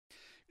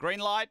Green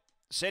light,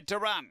 set to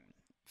run.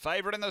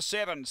 Favourite in the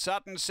 7,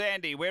 Sutton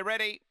Sandy. We're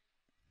ready.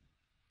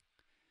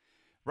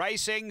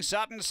 Racing,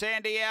 Sutton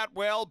Sandy out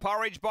well.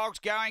 Porridge Box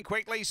going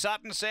quickly.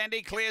 Sutton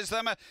Sandy clears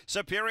them.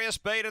 Superior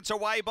speed. It's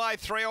away by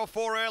 3 or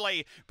 4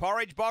 early.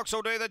 Porridge Box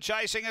will do the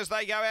chasing as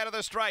they go out of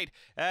the straight.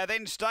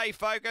 Then Stay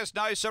Focused.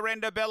 No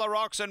Surrender. Bella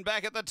Rocks. And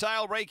back at the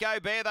tail, Rico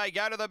Bear. They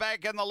go to the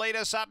back and the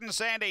leader, Sutton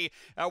Sandy.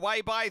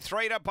 Away by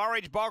 3 to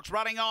Porridge Box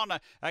running on.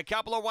 A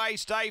couple away,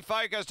 Stay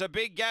Focused. A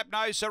big gap.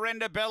 No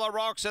Surrender. Bella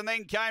Rocks. And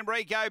then came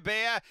Rico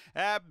Bear.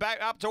 Back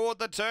up toward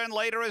the turn.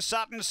 Leader is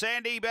Sutton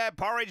Sandy.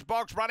 Porridge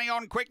Box running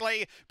on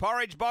quickly.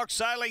 Porridge Box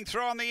sailing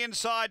through on the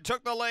inside,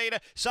 took the lead.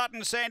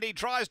 Sutton Sandy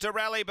tries to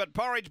rally, but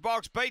Porridge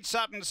Box beats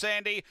Sutton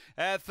Sandy.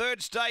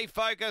 Third, Stay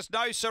Focused,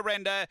 No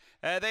Surrender.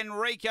 Then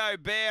Rico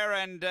Bear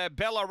and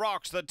Bella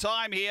Rocks. The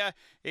time here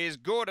is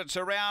good. It's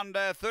around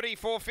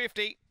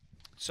 34.50.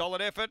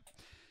 Solid effort.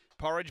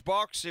 Porridge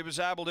Box, he was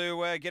able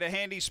to get a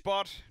handy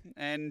spot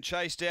and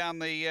chase down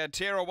the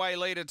tearaway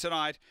leader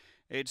tonight.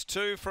 It's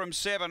 2 from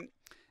 7.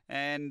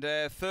 And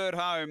third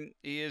home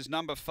is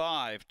number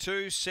 5,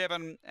 2,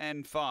 7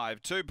 and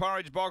 5. 2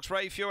 Porridge Box,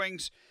 Ray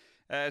Fewings.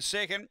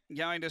 Second,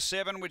 going to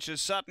 7, which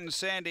is Sutton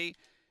Sandy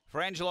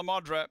for Angela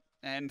Modra.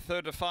 And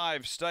third to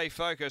 5, Stay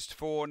Focused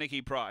for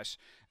Nikki Price.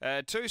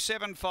 2,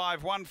 7,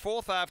 5, 1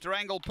 fourth after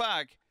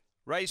Angle-Park,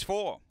 Race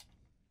 4.